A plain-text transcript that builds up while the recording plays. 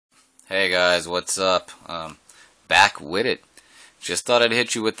Hey guys, what's up? Back with it. Just thought I'd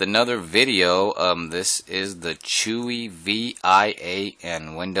hit you with another video. This is the Chuwi Vi8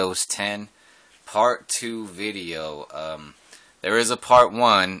 and Windows 10 Part 2 video. There is a Part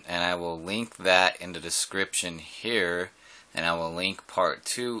 1, and I will link that in the description here, and I will link Part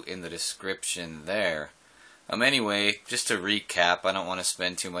 2 in the description there. Anyway, just to recap, I don't want to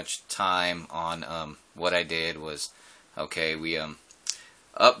spend too much time on what I did was, okay, we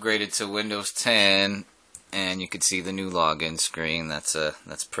upgraded to Windows 10, and you can see the new login screen. That's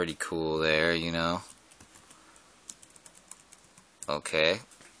pretty cool there, you know. Okay,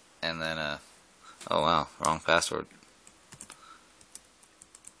 and then oh wow, wrong password.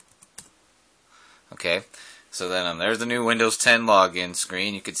 Okay, so then there's the new Windows 10 login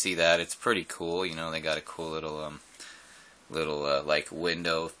screen. You can see that it's pretty cool. You know, they got a cool little like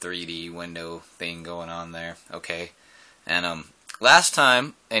window 3D window thing going on there. Okay, and last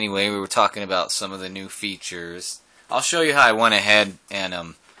time, anyway, we were talking about some of the new features. I'll show you how I went ahead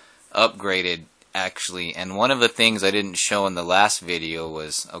and upgraded, actually. And one of the things I didn't show in the last video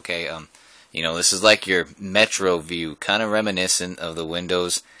was, okay, you know, this is like your Metro view, kind of reminiscent of the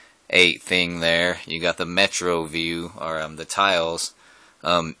Windows 8 thing there. You got the Metro view, or the tiles.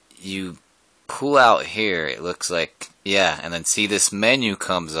 You pull out here, it looks like, yeah, and then see this menu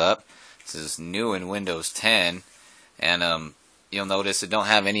comes up. This is new in Windows 10, and you'll notice it don't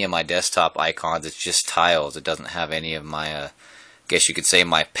have any of my desktop icons. It's just tiles. It doesn't have any of my, I guess you could say,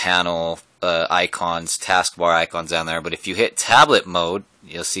 my panel icons, taskbar icons down there. But if you hit tablet mode,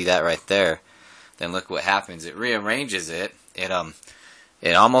 you'll see that right there. Then look what happens. It rearranges it. It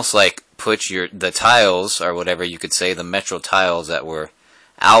almost like puts the tiles, or whatever you could say, the Metro tiles that were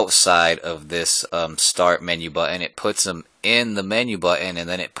outside of this start menu button. It puts them in the menu button, and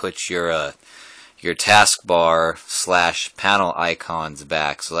then it puts your taskbar / panel icons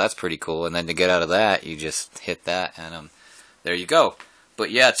back. So that's pretty cool. And then to get out of that, you just hit that, and there you go.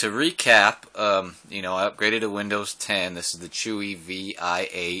 But yeah, to recap, you know, I upgraded to Windows 10. This is the Chuwi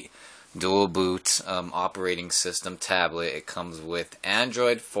Vi8 dual boot operating system tablet. It comes with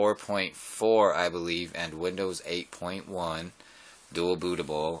Android 4.4, I believe, and Windows 8.1 dual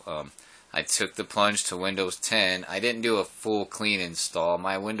bootable. I took the plunge to Windows 10. I didn't do a full clean install.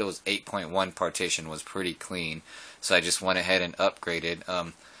 My Windows 8.1 partition was pretty clean, so I just went ahead and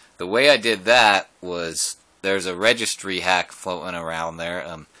upgraded. The way I did that was, there's a registry hack floating around there.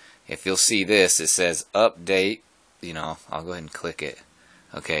 If you'll see this, it says update. You know, I'll go ahead and click it.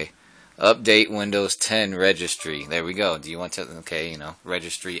 Okay, update Windows 10 registry. There we go. Do you want to? Okay, you know,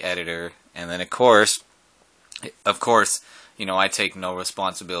 registry editor, and then of course, you know, I take no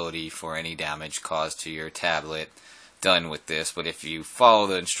responsibility for any damage caused to your tablet done with this, but if you follow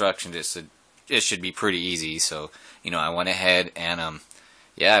the instructions, it should be pretty easy. So, you know, I went ahead and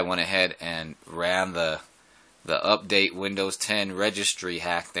yeah, I went ahead and ran the update Windows 10 registry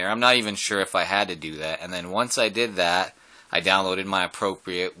hack there. I'm not even sure if I had to do that. And then once I did that, I downloaded my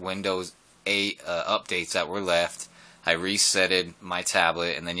appropriate Windows 8 updates that were left. I resetted my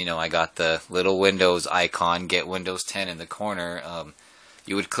tablet, and then, you know, I got the little Windows icon, get Windows 10 in the corner.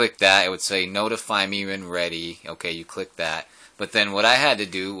 You would click that. It would say notify me when ready. Okay, you click that. But then what I had to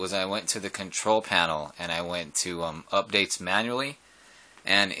do was I went to the control panel, and I went to updates manually.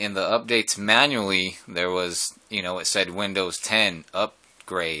 And in the updates manually, there was, you know, it said Windows 10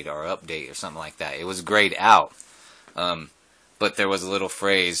 upgrade or update or something like that. It was grayed out. But there was a little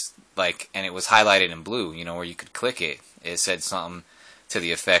phrase, like, and it was highlighted in blue, you know, where you could click it. It said something to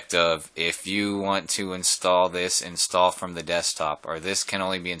the effect of, if you want to install this, install from the desktop, or this can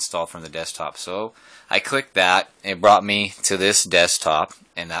only be installed from the desktop. So I clicked that. It brought me to this desktop,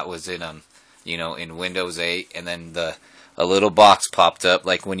 and that was in you know, in Windows 8. And then a little box popped up,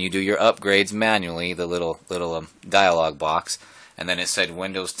 like when you do your upgrades manually, the little dialog box, and then it said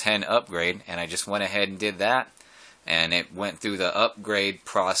Windows 10 upgrade, and I just went ahead and did that. And it went through the upgrade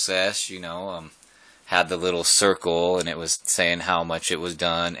process, you know, had the little circle, and it was saying how much it was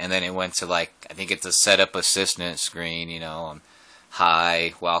done. And then it went to, like, I think it's a setup assistant screen, you know,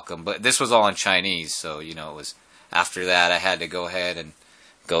 hi, welcome. But this was all in Chinese, so, you know, it was, after that I had to go ahead and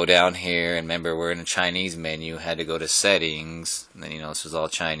go down here. And remember, we're in a Chinese menu, had to go to settings. And then, you know, this was all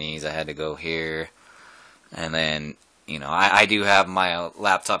Chinese. I had to go here. And then, you know, I do have, my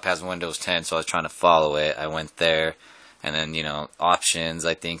laptop has Windows 10, so I was trying to follow it. I went there, and then, you know, options,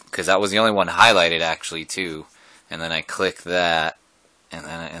 I think, because that was the only one highlighted, actually, too. And then I clicked that, and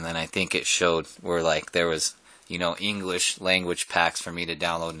then I think it showed where, like, there was, you know, English language packs for me to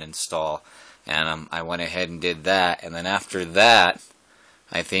download and install. And I went ahead and did that. And then after that,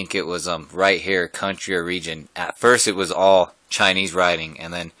 I think it was right here, country or region. At first it was all Chinese writing,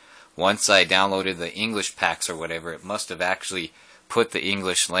 and then once I downloaded the English packs or whatever, it must have actually put the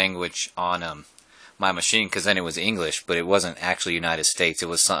English language on my machine, because then it was English, but it wasn't actually United States. It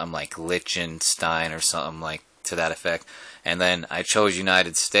was something like Liechtenstein or something like to that effect. And then I chose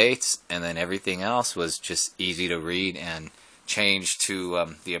United States, and then everything else was just easy to read and change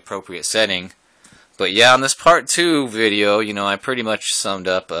to the appropriate setting. But yeah, on this part 2 video, you know, I pretty much summed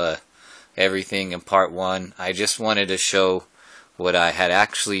up everything in part 1. I just wanted to show what I had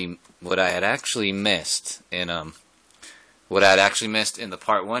actually missed in the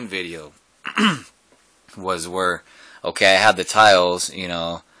part 1 video. Was where, okay, I had the tiles, you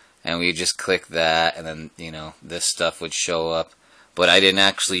know, and we just click that, and then, you know, this stuff would show up, but I didn't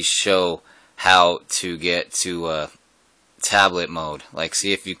actually show how to get to tablet mode. Like,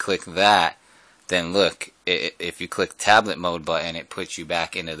 see, if you click that, then look, if you click tablet mode button, it puts you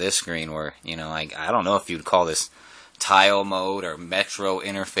back into this screen where, you know, I don't know if you'd call this tile mode or metro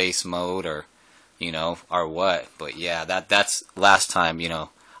interface mode, or, you know, or what, but yeah, that's last time, you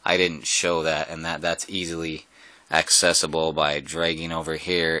know, I didn't show that, and that's easily accessible by dragging over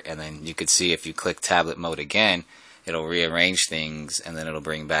here, and then you could see if you click tablet mode again, it'll rearrange things, and then it'll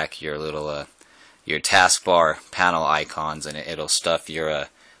bring back your little your taskbar panel icons, and it'll stuff your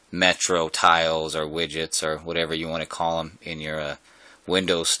metro tiles or widgets or whatever you want to call them in your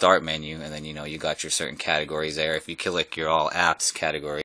Windows start menu, and then, you know, you got your certain categories there. If you click your all apps category,